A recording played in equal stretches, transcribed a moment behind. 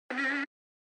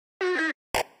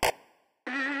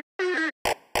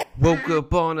Woke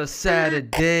up on a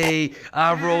Saturday,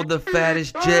 I rolled the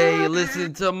fattest J.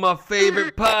 Listen to my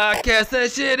favorite podcast,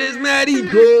 that shit is Matty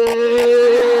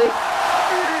J.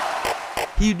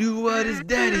 He do what his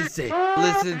daddy say.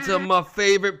 Listen to my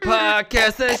favorite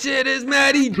podcast, that shit is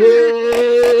Matty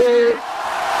J.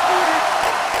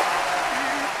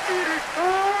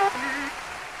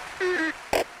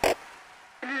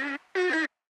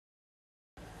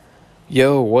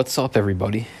 Yo, what's up,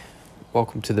 everybody?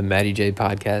 Welcome to the Matty J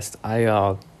podcast.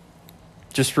 I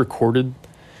just recorded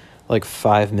like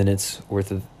 5 minutes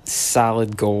worth of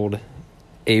solid gold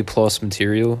A+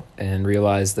 material and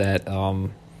realized that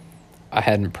I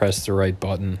hadn't pressed the right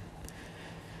button.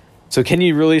 So can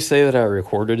you really say that I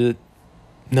recorded it?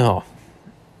 No.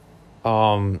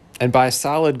 And by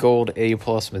solid gold A+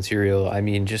 material, I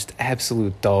mean just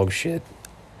absolute dog shit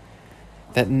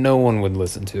that no one would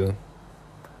listen to.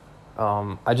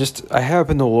 I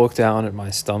happened to look down at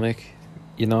my stomach,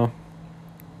 you know,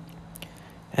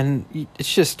 and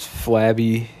it's just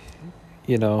flabby,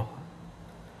 you know.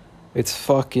 It's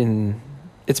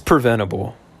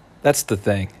preventable. That's the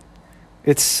thing.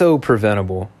 It's so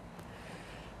preventable.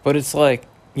 But it's like,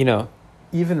 you know,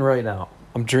 even right now,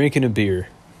 I'm drinking a beer.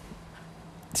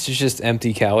 It's just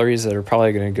empty calories that are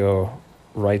probably going to go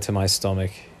right to my stomach.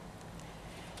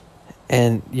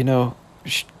 And, you know,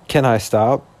 can I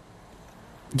stop?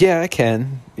 Yeah, I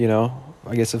can, you know.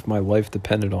 I guess if my life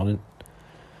depended on it.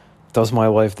 Does my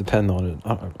life depend on it?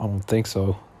 I don't think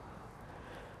so.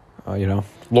 You know,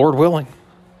 Lord willing.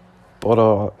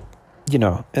 But, you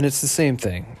know, and it's the same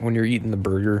thing when you're eating the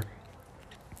burger.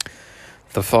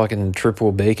 The fucking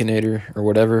triple baconator or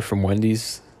whatever from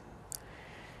Wendy's.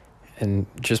 And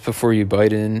just before you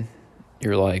bite in,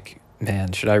 you're like,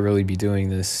 man, should I really be doing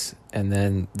this? And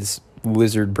then this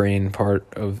lizard brain part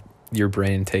of your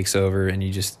brain takes over and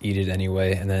you just eat it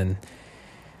anyway, and then,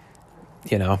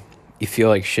 you know, you feel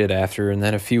like shit after, and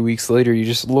then a few weeks later you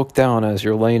just look down as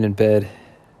you're laying in bed,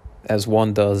 as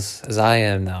one does, as I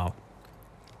am now,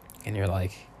 and you're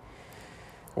like,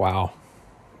 wow,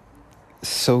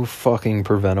 so fucking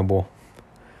preventable.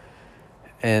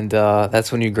 And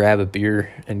that's when you grab a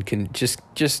beer and can just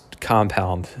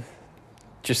compound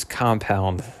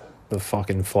the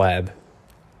fucking flab.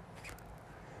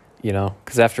 You know,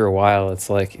 because after a while, it's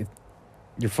like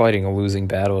you're fighting a losing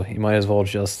battle. You might as well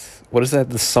just... What is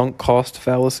that? The sunk cost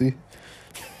fallacy?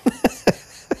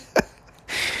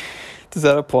 Does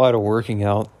that apply to working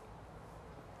out?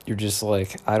 You're just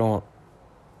like,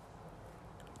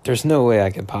 there's no way I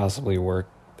could possibly work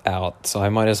out, so I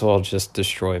might as well just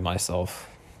destroy myself.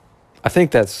 I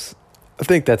think that's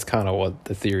kind of what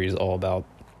the theory is all about.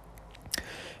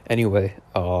 Anyway,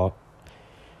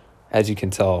 as you can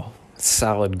tell,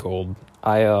 solid gold.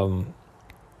 I want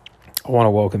to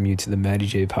welcome you to the Matty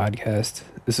J podcast.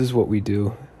 This is what we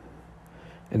do.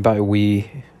 And by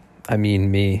we, I mean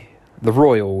me. The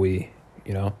royal we,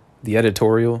 you know, the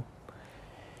editorial.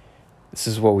 This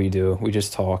is what we do. We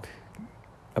just talk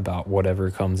about whatever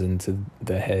comes into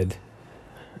the head.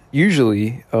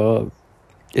 Usually,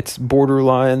 it's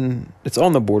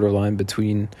on the borderline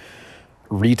between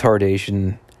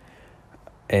retardation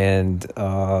and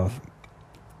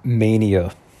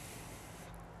mania.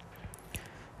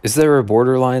 Is there a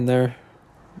borderline there?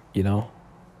 You know,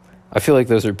 I feel like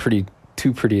those are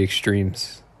two pretty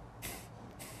extremes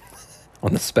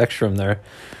on the spectrum there.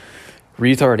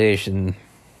 Retardation,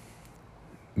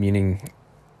 meaning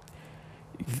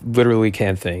you literally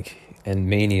can't think, and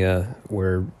mania,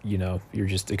 where, you know, you're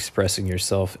just expressing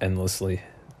yourself endlessly.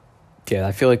 Yeah,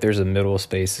 I feel like there's a middle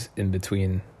space in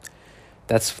between.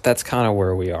 That's kind of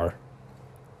where we are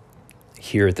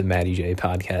here at the Matty J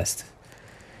podcast.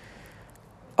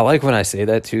 I like when I say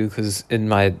that too, because in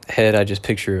my head I just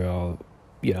picture,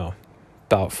 you know,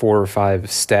 about 4 or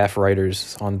 5 staff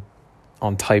writers on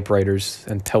typewriters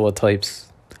and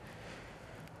teletypes,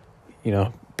 you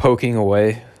know, poking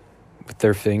away with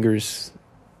their fingers.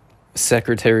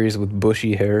 Secretaries with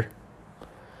bushy hair,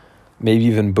 maybe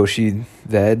even bushy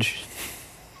veg,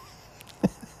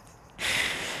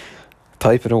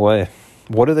 typing away.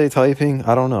 What are they typing?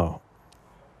 I don't know.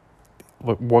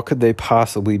 What could they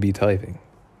possibly be typing?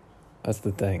 That's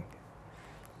the thing.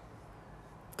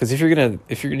 Because if you're gonna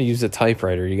use a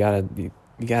typewriter, you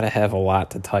gotta have a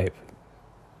lot to type.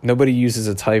 Nobody uses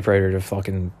a typewriter to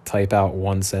fucking type out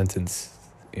one sentence,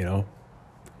 you know.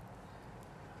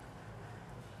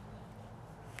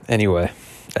 Anyway,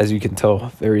 as you can tell,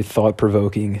 very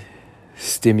thought-provoking,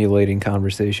 stimulating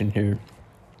conversation here.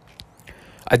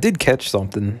 I did catch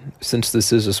something, since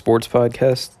this is a sports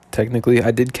podcast, technically.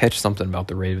 I did catch something about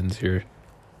the Ravens here.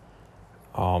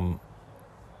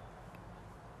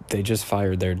 they just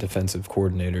fired their defensive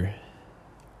coordinator.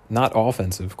 Not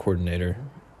offensive coordinator,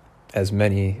 as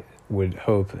many would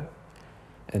hope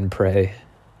and pray.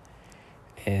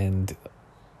 And,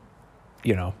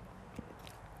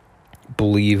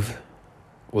 believe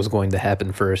was going to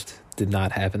happen first. Did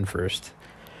not happen first.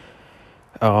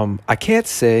 I can't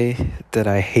say that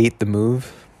I hate the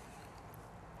move.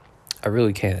 I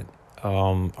really can't.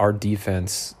 Our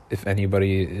defense, if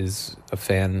anybody is a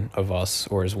fan of us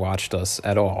or has watched us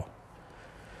at all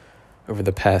over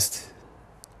the past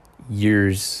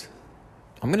years,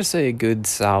 I'm going to say a good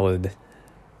solid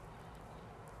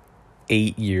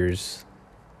 8 years,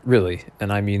 really,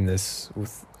 and I mean this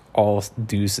with all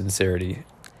due sincerity.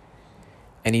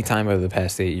 Any time over the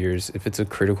past 8 years, if it's a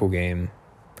critical game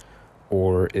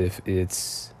or if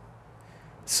it's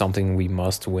something we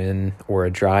must win or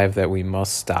a drive that we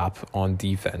must stop on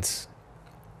defense,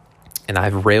 and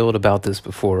I've railed about this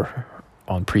before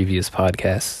on previous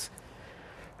podcasts,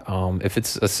 if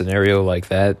it's a scenario like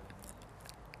that,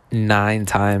 9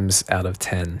 times out of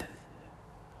 10,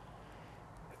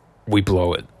 we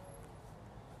blow it.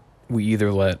 We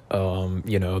either let,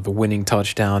 the winning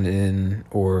touchdown in,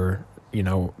 or,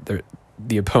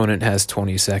 the opponent has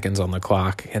 20 seconds on the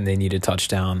clock and they need a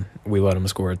touchdown. We let them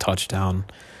score a touchdown.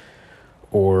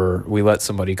 Or we let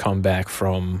somebody come back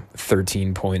from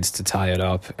 13 points to tie it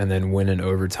up and then win in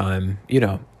overtime.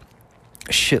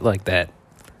 Shit like that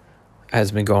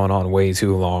has been going on way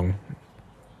too long.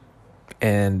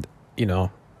 And,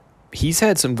 he's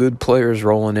had some good players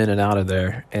rolling in and out of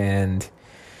there. And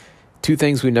 2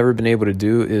 things we've never been able to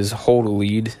do is hold a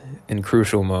lead in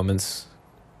crucial moments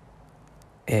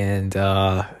and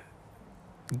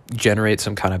generate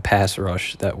some kind of pass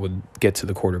rush that would get to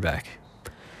the quarterback.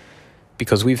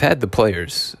 Because we've had the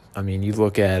players. I mean, you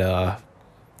look at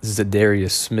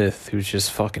Zadarius Smith, who's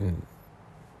just fucking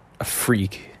a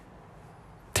freak,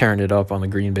 tearing it up on the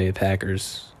Green Bay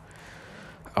Packers.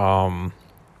 Who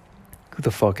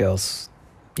the fuck else?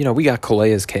 We got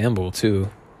Calais Campbell, too.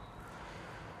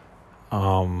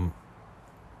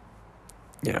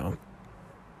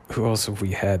 Who else have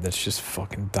we had that's just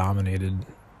fucking dominated?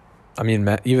 I mean,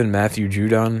 even Matthew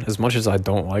Judon, as much as I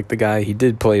don't like the guy, he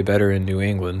did play better in New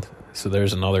England. So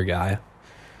there's another guy.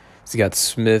 So you got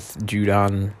Smith,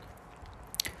 Judon,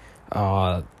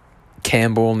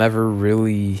 Campbell never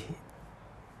really...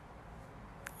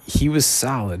 He was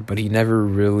solid, but he never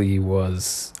really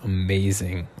was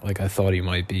amazing like I thought he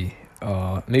might be.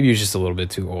 Maybe he was just a little bit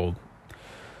too old.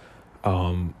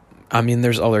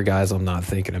 There's other guys I'm not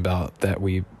thinking about that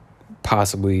we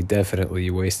possibly definitely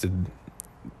wasted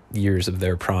years of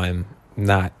their prime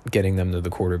not getting them to the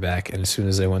quarterback, and as soon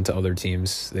as they went to other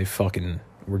teams, they fucking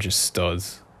were just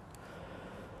studs.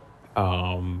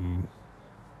 In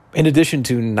addition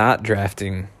to not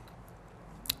drafting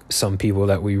some people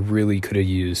that we really could have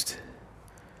used,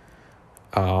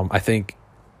 I think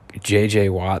J.J.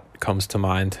 Watt comes to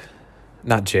mind.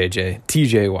 Not J.J.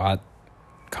 T.J. Watt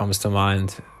comes to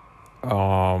mind.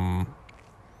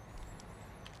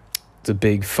 It's a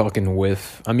big fucking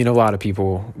whiff. A lot of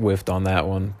people whiffed on that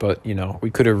one, but,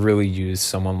 we could have really used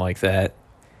someone like that.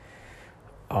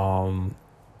 And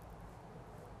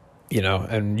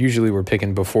usually we're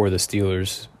picking before the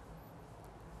Steelers.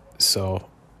 So,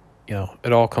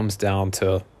 it all comes down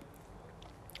to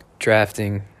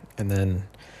drafting, and then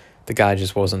the guy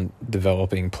just wasn't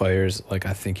developing players like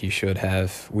I think he should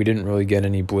have. We didn't really get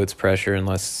any blitz pressure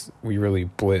unless we really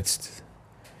blitzed.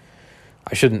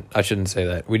 I shouldn't say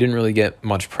that. We didn't really get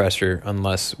much pressure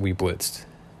unless we blitzed.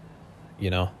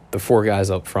 The 4 guys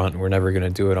up front were never going to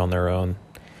do it on their own.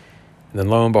 And then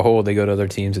lo and behold, they go to other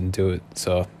teams and do it.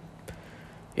 So,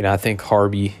 I think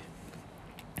Harvey,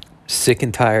 sick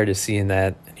and tired of seeing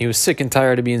that. He was sick and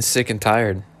tired of being sick and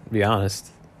tired, to be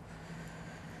honest.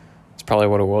 It's probably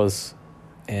what it was.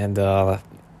 And if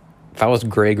I was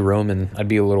Greg Roman, I'd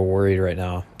be a little worried right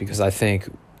now because I think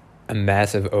a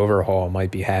massive overhaul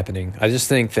might be happening. I just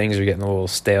think things are getting a little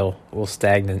stale, a little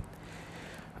stagnant.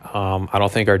 I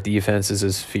don't think our defense is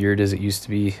as feared as it used to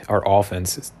be. Our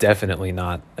offense is definitely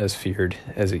not as feared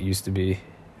as it used to be.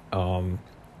 And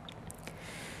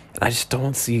I just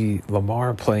don't see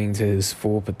Lamar playing to his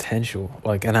full potential.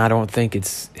 And I don't think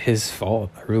it's his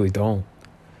fault. I really don't.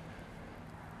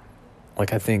 I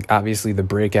think obviously the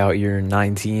breakout year in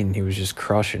 19, he was just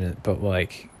crushing it. But,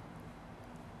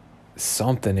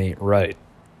 something ain't right.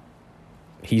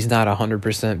 He's not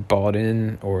 100% bought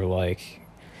in, or,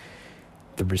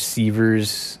 the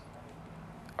receivers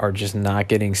are just not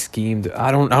getting schemed.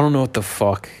 I don't know what the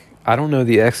fuck. I don't know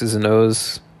the X's and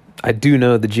O's. I do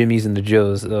know the Jimmies and the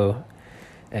Joes, though.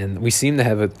 And we seem to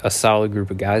have a solid group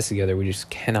of guys together. We just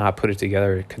cannot put it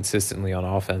together consistently on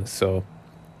offense. So,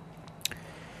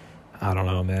 I don't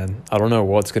know, man. I don't know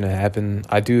what's going to happen.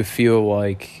 I do feel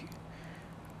like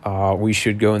we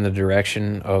should go in the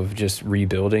direction of just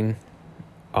rebuilding.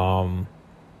 And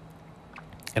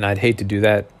I'd hate to do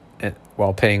that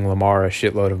while paying Lamar a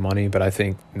shitload of money, but I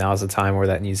think now's the time where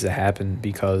that needs to happen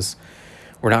because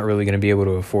we're not really going to be able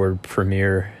to afford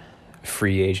premier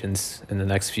free agents in the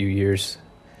next few years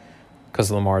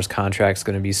because Lamar's contract's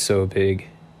going to be so big.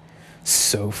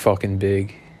 So fucking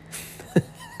big. He's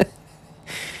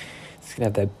going to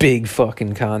have that big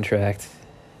fucking contract.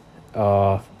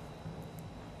 Yeah.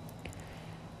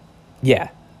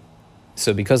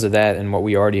 So because of that and what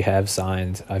we already have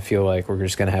signed, I feel like we're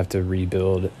just going to have to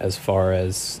rebuild as far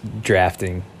as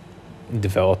drafting and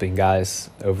developing guys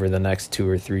over the next 2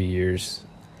 or 3 years.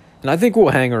 And I think we'll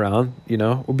hang around, you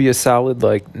know. We'll be a solid,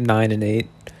 like, 9-8,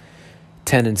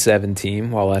 10-7 team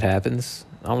while that happens.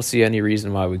 I don't see any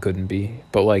reason why we couldn't be.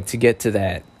 But, like, to get to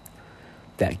that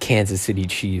Kansas City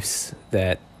Chiefs,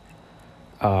 that,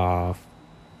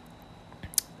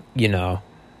 you know,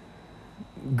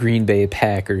 Green Bay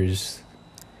Packers,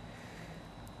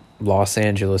 Los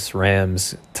Angeles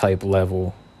Rams type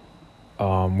level,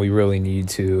 we really need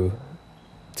to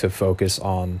focus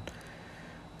on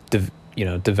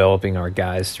developing our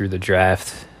guys through the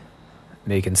draft,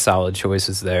 making solid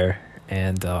choices there,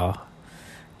 and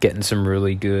getting some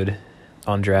really good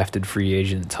undrafted free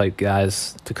agent type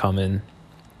guys to come in.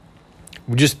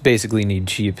 We just basically need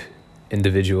cheap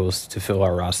individuals to fill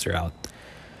our roster out.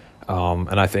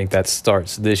 And I think that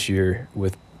starts this year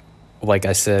with, like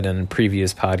I said in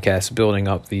previous podcasts, building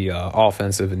up the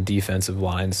offensive and defensive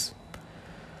lines.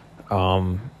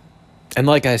 And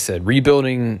like I said,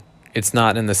 rebuilding, it's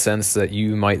not in the sense that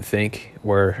you might think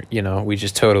where, you know, we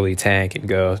just totally tank and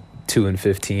go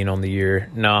 2-15 on the year.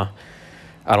 Nah,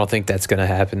 I don't think that's going to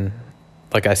happen.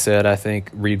 Like I said, I think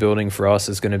rebuilding for us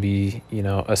is going to be, you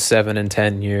know, a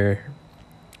 7-10 year,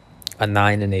 a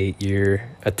 9-8 year,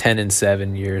 a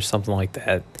 10-7 year, something like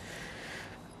that.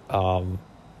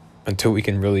 Until we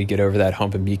can really get over that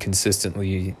hump and be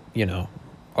consistently, you know,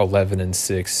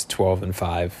 11-6,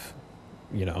 12-5,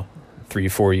 you know,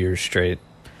 3-4 years straight.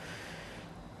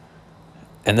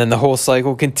 And then the whole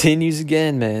cycle continues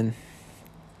again, man.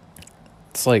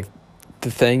 It's like,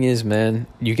 the thing is, man,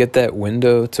 you get that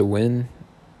window to win,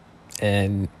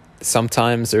 and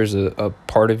sometimes there's a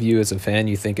part of you as a fan,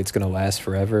 you think it's going to last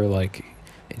forever. Like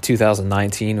in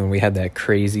 2019, when we had that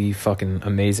crazy fucking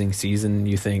amazing season,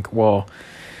 you think, well,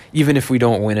 even if we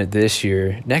don't win it this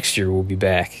year, next year we'll be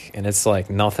back. And it's like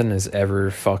nothing is ever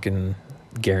fucking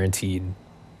guaranteed.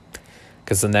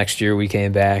 Because the next year we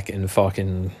came back and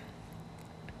fucking,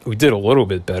 we did a little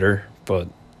bit better, but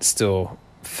still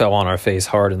fell on our face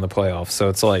hard in the playoffs. So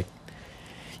it's like,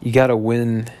 you got to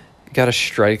win, you got to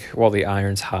strike while the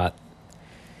iron's hot.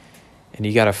 And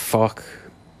you got to fuck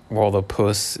while the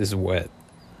puss is wet.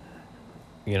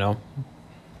 You know?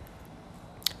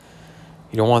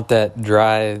 You don't want that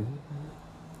dry.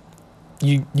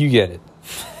 You get it.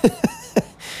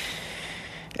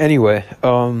 Anyway,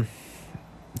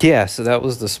 yeah, so that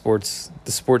was the sports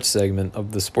segment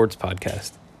of the sports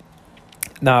podcast.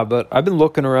 Nah, but I've been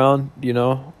looking around, you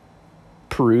know,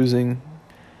 perusing.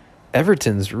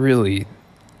 Everton's really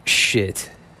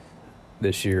shit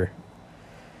this year.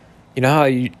 You know how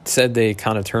you said they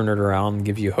kind of turn it around and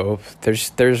give you hope?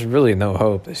 There's really no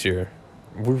hope this year.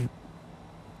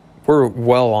 We're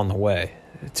well on the way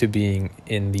to being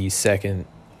in the second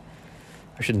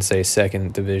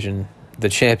division, the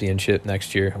championship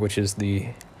next year, which is the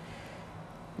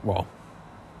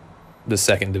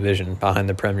second division behind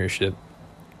the Premiership.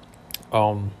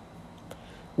 We're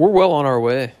well on our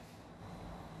way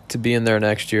to being there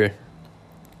next year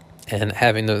and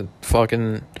having to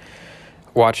fucking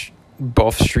watch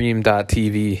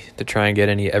buffstream.tv to try and get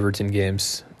any Everton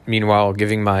games. Meanwhile,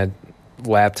 giving my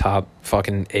laptop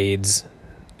fucking AIDS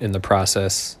in the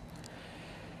process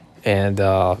and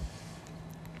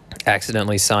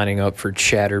accidentally signing up for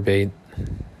Chatterbait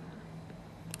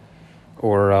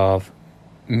or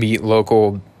meet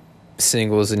local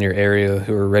singles in your area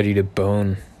who are ready to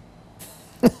bone.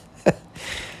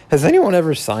 Has anyone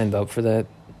ever signed up for that?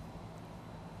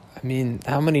 I mean,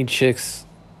 how many chicks,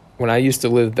 when I used to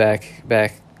live back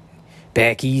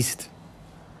east,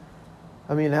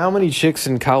 I mean, how many chicks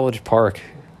in College Park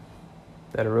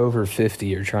that are over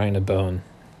 50 are trying to bone?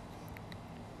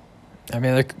 I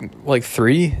mean, like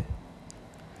 3?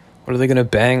 What, are they going to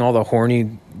bang all the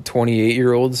horny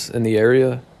 28-year-olds in the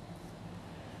area?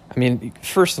 I mean,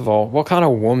 first of all, what kind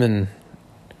of woman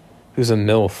who's a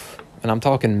MILF, and I'm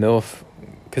talking MILF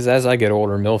because as I get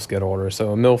older, MILFs get older.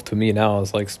 So a MILF to me now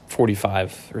is like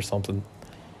 45 or something.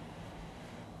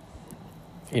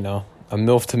 You know, a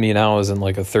MILF to me now isn't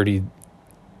like a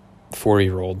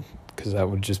 34-year-old, because that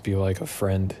would just be like a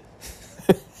friend,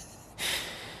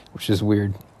 which is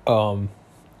weird. But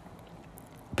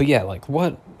yeah, like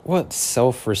what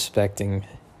self-respecting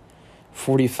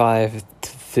 45 to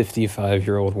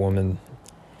 55-year-old woman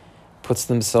puts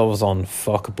themselves on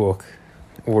Fuckbook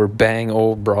or Bang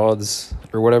Old Broads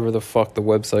or whatever the fuck the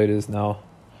website is now?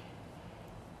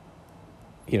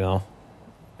 You know,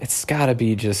 it's gotta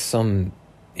be just some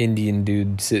Indian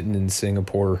dude sitting in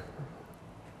Singapore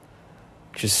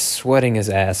just sweating his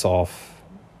ass off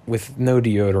with no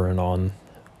deodorant on,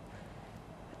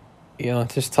 you know,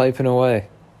 just typing away.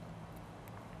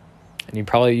 And he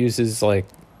probably uses like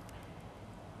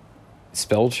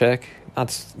spell check,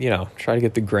 not, you know, try to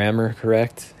get the grammar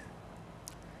correct.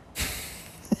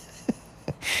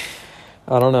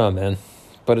 I don't know, man.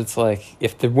 But it's like,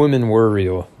 if the women were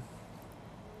real,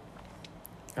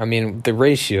 I mean, the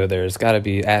ratio there has got to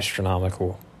be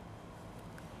astronomical.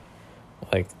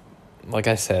 Like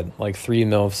I said, like 3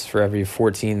 MILFs for every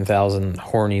 14,000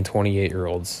 horny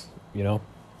 28-year-olds, you know?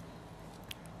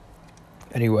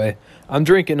 Anyway, I'm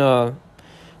drinking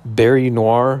Berry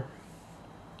Noir.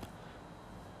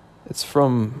 It's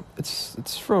from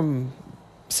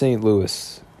St.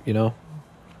 Louis, you know?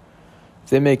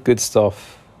 They make good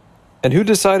stuff. And who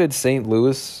decided St.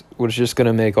 Louis was just going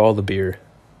to make all the beer?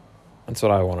 That's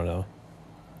what I want to know.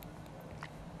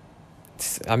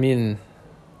 I mean,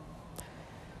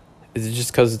 is it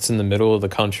just because it's in the middle of the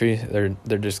country?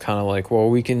 They're just kind of like, well,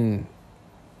 we can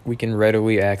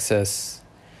readily access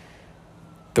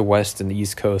the West and the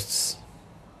East Coasts,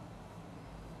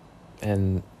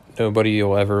 and nobody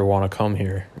will ever want to come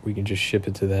here. We can just ship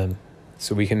it to them,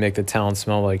 so we can make the town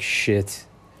smell like shit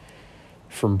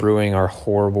from brewing our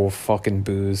horrible fucking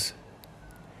booze.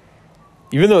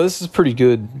 Even though this is pretty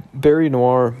good, Berry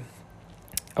Noir,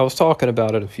 I was talking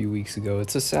about it a few weeks ago.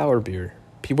 It's a sour beer.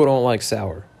 People don't like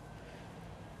sour.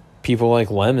 People like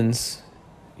lemons,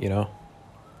 you know.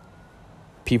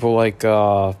 People like,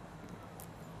 what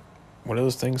are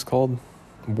those things called?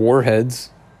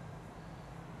 Warheads.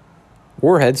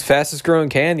 Warheads, fastest growing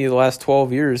candy the last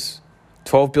 12 years.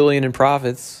 12 billion in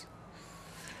profits.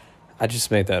 I just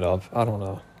made that up. I don't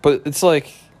know. But it's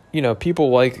like, you know, people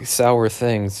like sour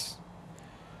things.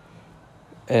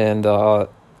 And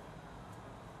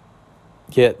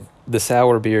yet the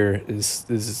sour beer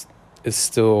is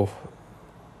still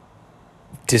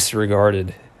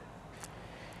disregarded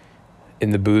in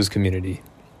the booze community.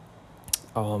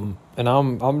 And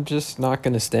I'm just not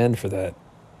going to stand for that.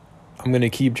 I'm going to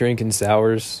keep drinking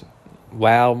sours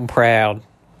loud and proud.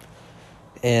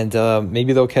 And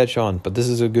maybe they'll catch on. But this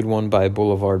is a good one by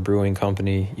Boulevard Brewing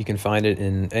Company. You can find it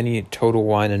in any Total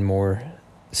Wine and More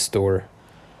store.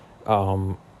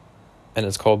 And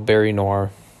it's called Berry Noir.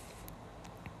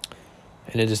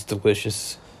 And it is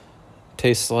delicious.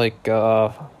 Tastes like,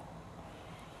 you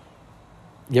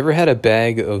ever had a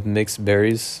bag of mixed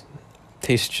berries?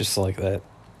 Tastes just like that.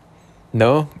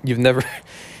 No? You've never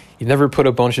put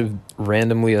a bunch of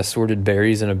randomly assorted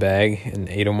berries in a bag and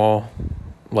ate them all?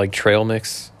 Like trail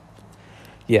mix?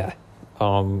 Yeah.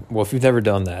 Well, if you've never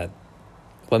done that,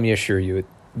 let me assure you,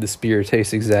 this beer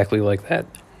tastes exactly like that.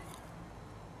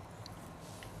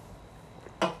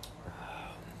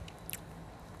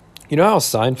 You know how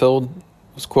Seinfeld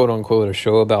was quote-unquote a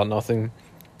show about nothing?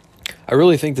 I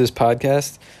really think this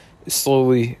podcast is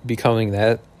slowly becoming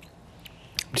that.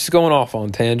 Just going off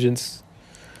on tangents,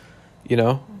 you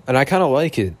know? And I kind of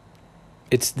like it.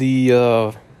 It's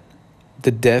the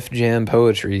Def Jam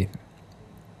poetry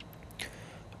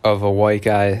of a white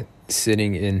guy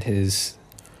sitting in his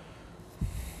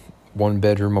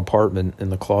one-bedroom apartment in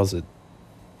the closet,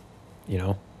 you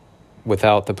know?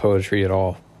 Without the poetry at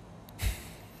all.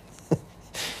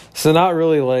 So not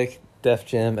really like Def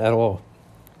Jam at all.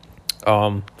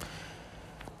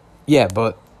 Yeah,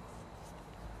 but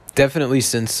definitely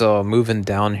since moving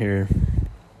down here,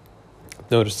 I've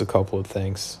noticed a couple of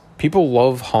things. People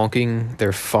love honking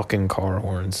their fucking car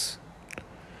horns.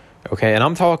 Okay, and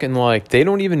I'm talking like they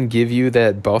don't even give you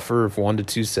that buffer of 1 to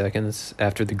 2 seconds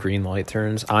after the green light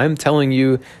turns. I'm telling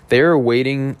you, they're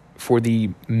waiting for the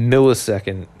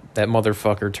millisecond that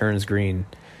motherfucker turns green.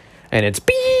 And it's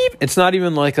beep. It's not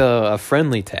even like a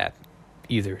friendly tap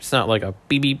either. It's not like a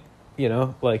beep beep, you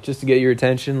know, like just to get your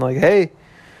attention. Like, hey,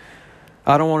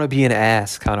 I don't want to be an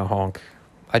ass kind of honk.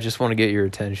 I just want to get your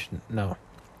attention. No.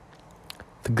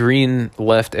 The green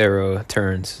left arrow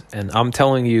turns. And I'm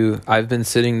telling you, I've been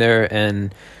sitting there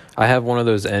and I have one of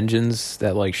those engines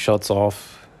that like shuts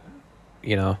off,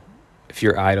 you know. if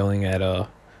you're idling at a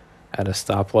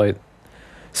stoplight.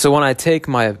 So when I take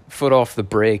my foot off the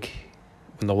brake,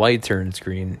 when the light turns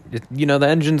green, the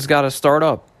engine's got to start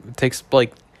up. It takes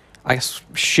like, I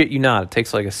shit you not, it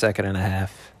takes like a second and a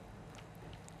half.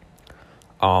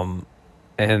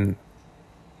 And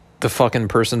the fucking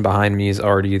person behind me is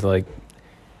already like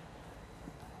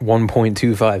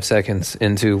 1.25 seconds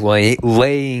into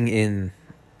laying in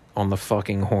on the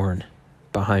fucking horn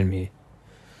behind me.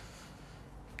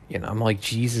 I'm like,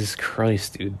 Jesus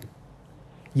Christ, dude.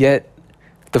 Yet,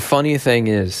 the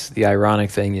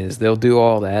ironic thing is, they'll do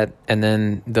all that, and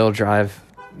then they'll drive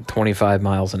 25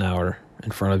 miles an hour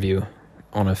in front of you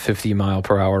on a 50 mile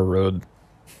per hour road.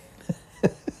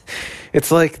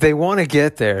 It's like they want to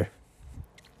get there,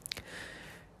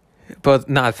 but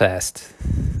not fast.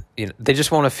 They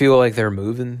just want to feel like they're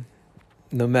moving,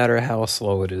 no matter how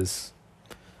slow it is.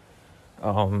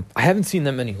 I haven't seen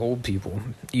that many old people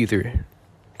either.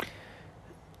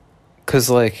 Because,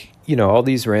 all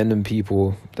these random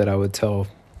people that I would tell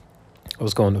I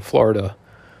was going to Florida,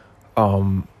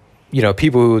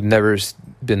 people who had never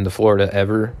been to Florida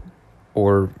ever,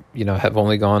 or, have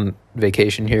only gone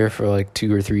vacation here for like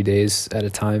 2 or 3 days at a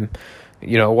time.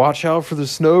 Watch out for the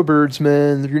snowbirds,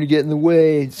 man. They're going to get in the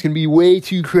way. It's going to be way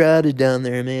too crowded down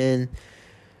there, man.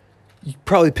 You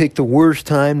probably picked the worst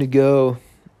time to go.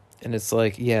 And it's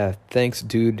like, yeah, thanks,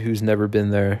 dude, who's never been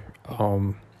there.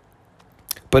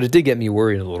 But it did get me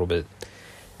worried a little bit.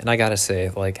 And I gotta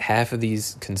say, half of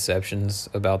these conceptions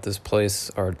about this place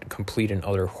are complete and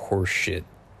utter horse shit.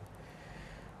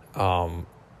 Let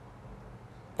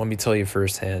me tell you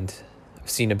firsthand, I've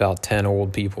seen about 10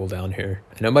 old people down here.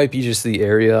 And it might be just the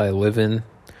area I live in.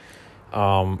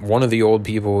 One of the old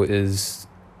people is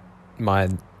my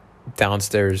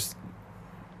downstairs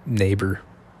neighbor,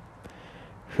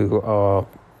 who,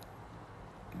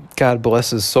 God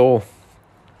bless his soul,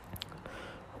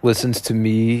 listens to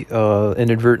me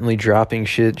inadvertently dropping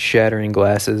shit, shattering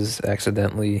glasses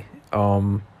accidentally,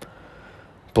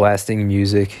 blasting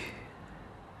music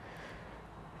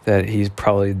that he's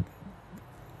probably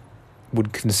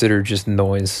would consider just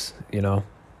noise. You know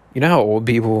how old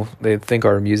people, they think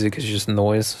our music is just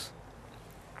noise.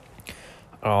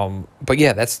 But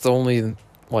yeah, that's the only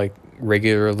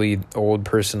regularly old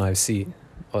person I've seen.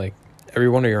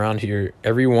 Everybody around here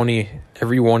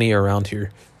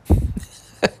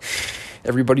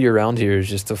everybody around here is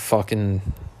just a fucking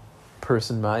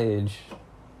person my age.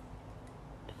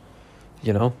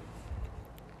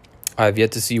 I've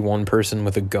yet to see one person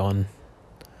with a gun.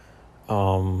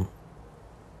 I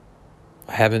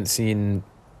haven't seen,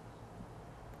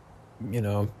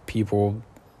 people.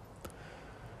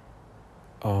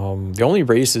 The only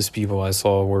racist people I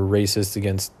saw were racist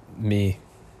against me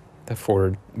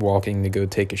for walking to go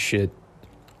take a shit.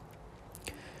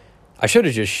 I should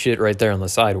have just shit right there on the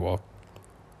sidewalk.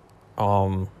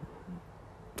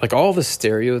 All the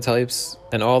stereotypes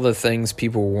and all the things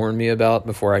people warned me about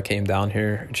before I came down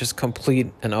here, just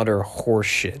complete and utter horse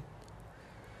shit.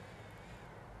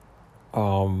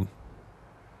 And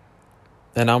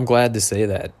I'm glad to say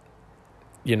that,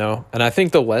 and I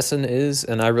think the lesson is,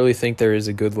 and I really think there is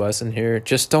a good lesson here,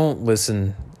 just don't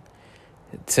listen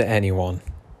to anyone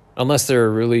unless they're a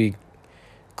really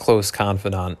close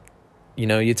confidant.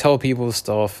 You tell people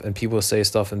stuff and people say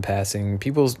stuff in passing.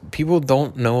 People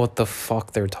don't know what the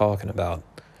fuck they're talking about.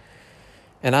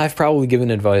 And I've probably given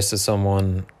advice to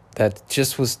someone that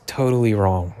just was totally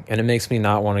wrong. And it makes me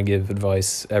not want to give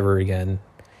advice ever again.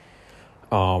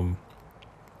 But I'm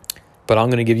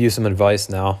going to give you some advice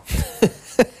now.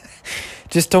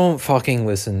 Just don't fucking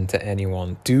listen to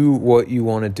anyone. Do what you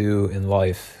want to do in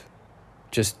life.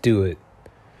 Just do it.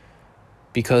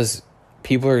 Because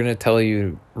people are going to tell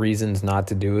you reasons not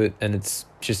to do it, and it's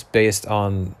just based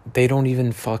on, they don't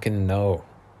even fucking know.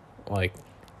 Like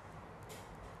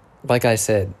I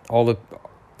said, all the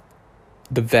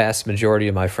vast majority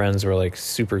of my friends were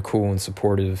super cool and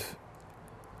supportive.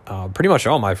 Pretty much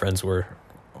all my friends were,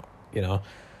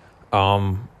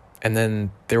 and then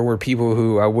there were people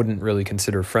who I wouldn't really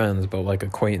consider friends, but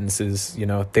acquaintances,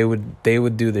 they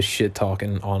would do the shit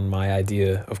talking on my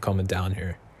idea of coming down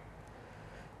here.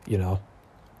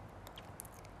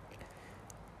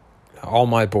 All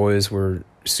my boys were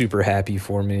super happy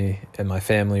for me, and my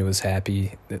family was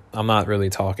happy. I'm not really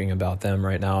talking about them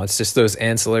right now. It's just those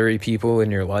ancillary people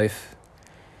in your life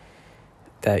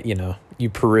that, you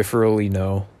peripherally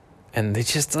know. And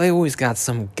they always got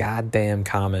some goddamn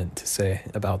comment to say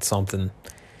about something.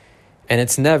 And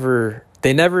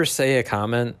they never say a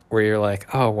comment where you're like,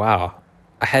 oh, wow,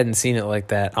 I hadn't seen it like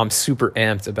that. I'm super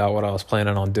amped about what I was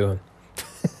planning on doing.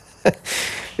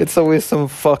 It's always some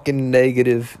fucking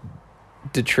negative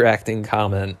detracting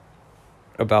comment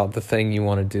about the thing you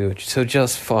want to do. So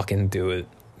just fucking do it,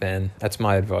 man. That's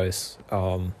my advice.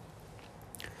 Don't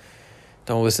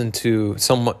listen to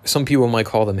some people might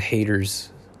call them haters.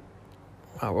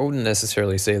 I wouldn't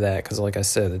necessarily say that because, like I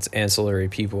said, it's ancillary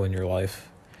people in your life.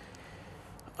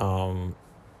 Don't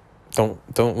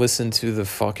listen to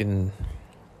the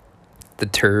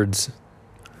turds.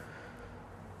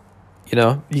 You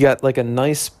know, you got like a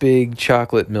nice big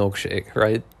chocolate milkshake,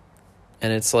 right?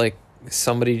 And it's like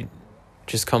somebody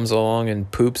just comes along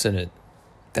and poops in it.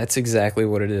 That's exactly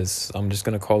what it is. I'm just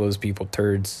going to call those people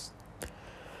turds.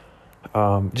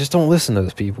 Just don't listen to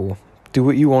those people. Do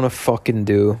what you want to fucking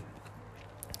do.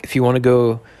 If you want to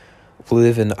go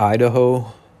live in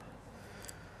Idaho,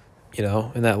 you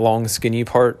know, in that long skinny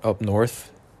part up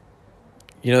north,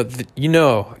 you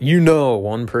know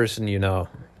one person you know,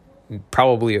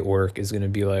 probably at work, is going to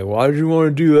be like, why did you want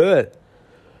to do that?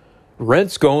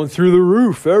 Rent's going through the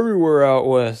roof everywhere out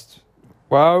west.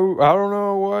 Why? I don't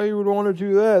know why you would want to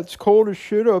do that. It's cold as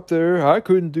shit up there. I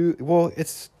couldn't do... Well,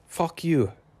 it's... Fuck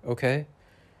you, okay?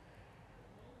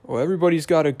 Well, everybody's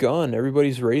got a gun.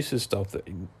 Everybody's racist up there.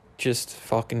 Just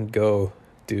fucking go,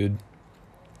 dude.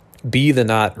 Be the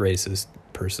not racist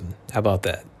person. How about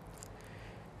that?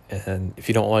 And if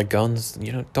you don't like guns,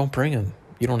 don't bring them.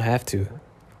 You don't have to.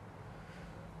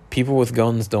 People with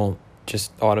guns don't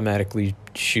just automatically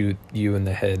shoot you in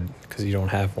the head because you don't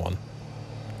have one.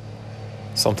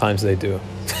 Sometimes they do.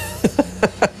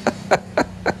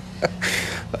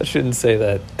 I shouldn't say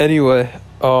that. Anyway,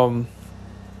 I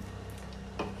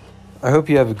hope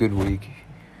you have a good week.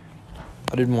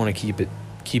 I didn't want to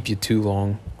keep you too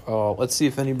long. Let's see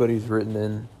if anybody's written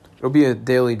in. It'll be a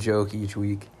daily joke each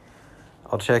week.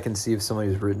 I'll check and see if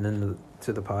somebody's written in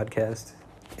to the podcast.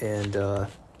 And,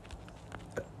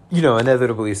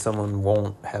 inevitably someone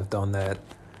won't have done that.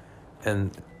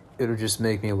 And it'll just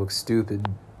make me look stupid.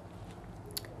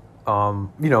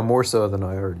 More so than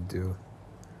I already do.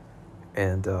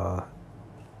 And, I'll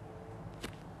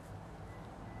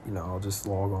just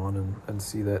log on and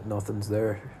see that nothing's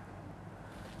there.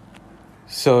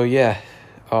 So, yeah.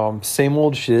 Same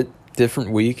old shit,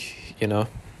 different week,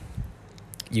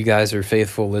 You guys are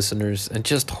faithful listeners and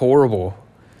just horrible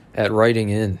at writing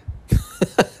in.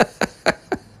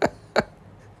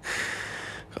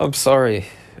 I'm sorry.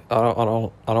 I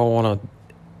don't want to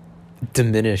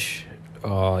diminish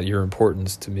your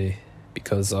importance to me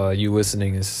because you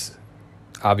listening is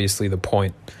obviously the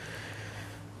point.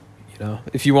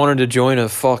 If you wanted to join a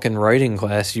fucking writing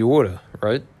class, you woulda,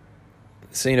 right?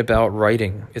 This ain't about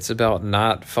writing. It's about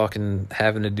not fucking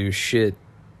having to do shit,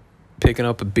 picking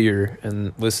up a beer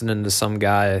and listening to some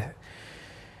guy.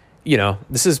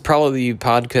 This is probably the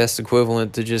podcast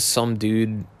equivalent to just some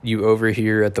dude you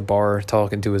overhear at the bar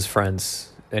talking to his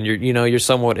friends. And you're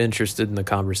somewhat interested in the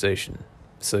conversation.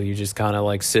 So you just kind of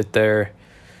like sit there,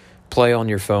 play on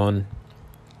your phone,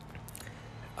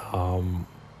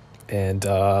 and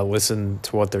listen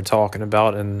to what they're talking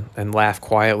about and laugh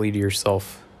quietly to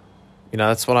yourself.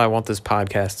 That's what I want this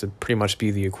podcast to pretty much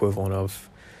be the equivalent of.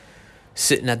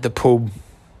 Sitting at the pub,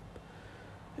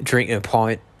 drinking a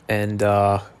pint, and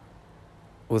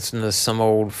listening to some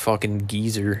old fucking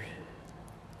geezer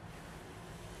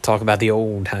talk about the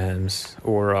old times,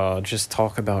 or just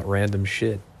talk about random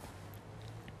shit.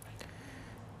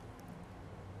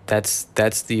 That's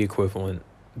the equivalent,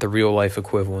 the real life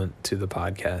equivalent to the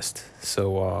podcast.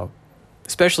 So,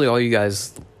 especially all you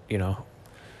guys,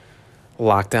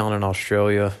 locked down in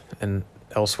Australia and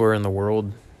elsewhere in the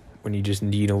world, when you just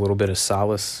need a little bit of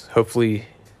solace. Hopefully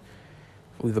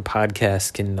the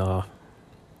podcast can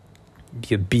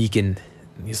be a beacon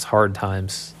in these hard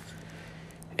times.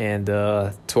 And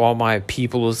to all my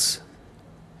peoples,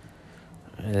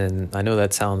 and I know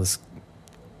that sounds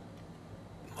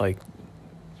like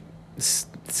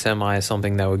semi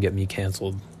something that would get me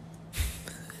canceled.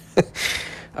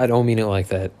 I don't mean it like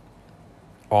that.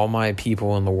 All my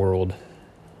people in the world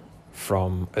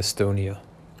from Estonia,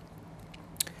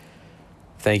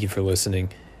 thank you for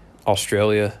listening.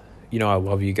 Australia, I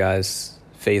love you guys.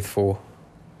 Faithful,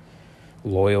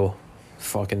 loyal,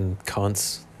 fucking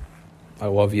cunts. I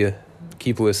love you.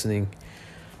 Keep listening.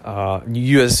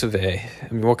 US of A.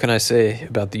 I mean, what can I say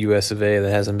about the US of A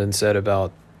that hasn't been said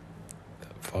about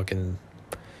fucking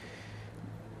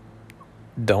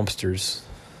dumpsters?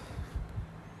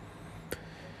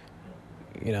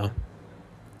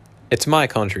 It's my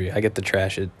country. I get to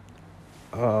trash it.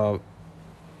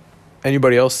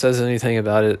 Anybody else says anything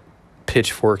about it,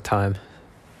 pitchfork time.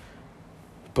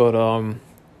 But,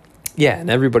 yeah, and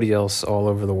everybody else all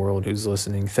over the world who's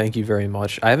listening, thank you very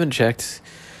much. I haven't checked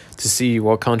to see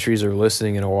what countries are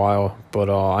listening in a while. But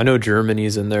I know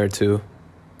Germany's in there too.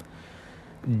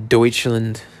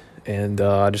 Deutschland. And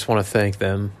I just want to thank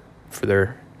them for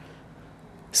their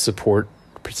support,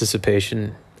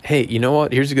 participation. Hey, you know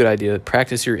what? Here's a good idea.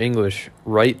 Practice your English.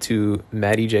 Write to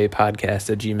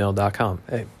maddijpodcast@gmail.com.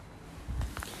 Hey,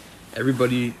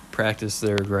 everybody practice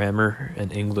their grammar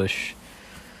and English.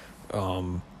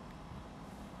 And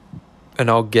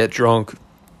I'll get drunk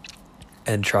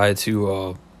and try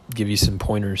to give you some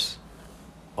pointers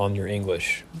on your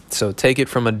English. So take it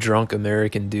from a drunk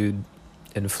American dude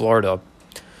in Florida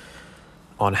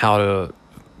on how to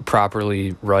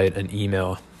properly write an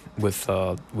email with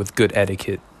good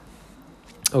etiquette.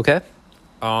 Okay?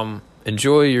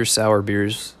 Enjoy your sour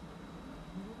beers.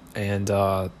 And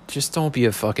just don't be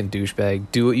a fucking douchebag.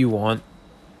 Do what you want.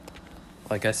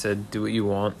 Like I said, do what you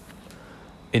want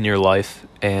in your life.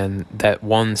 And that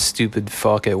one stupid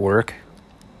fuck at work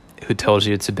who tells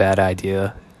you it's a bad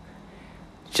idea,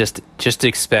 just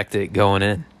expect it going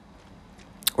in.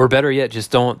 Or better yet,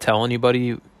 just don't tell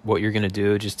anybody what you're going to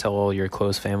do. Just tell all your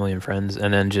close family and friends,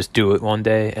 and then just do it one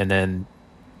day, and then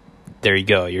there you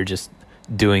go. You're just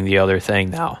doing the other thing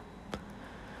now.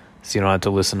 So you don't have to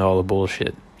listen to all the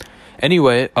bullshit.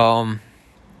 Anyway, have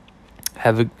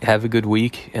a good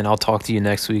week, and I'll talk to you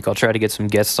next week. I'll try to get some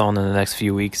guests on in the next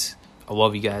few weeks. I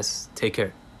love you guys. Take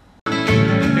care.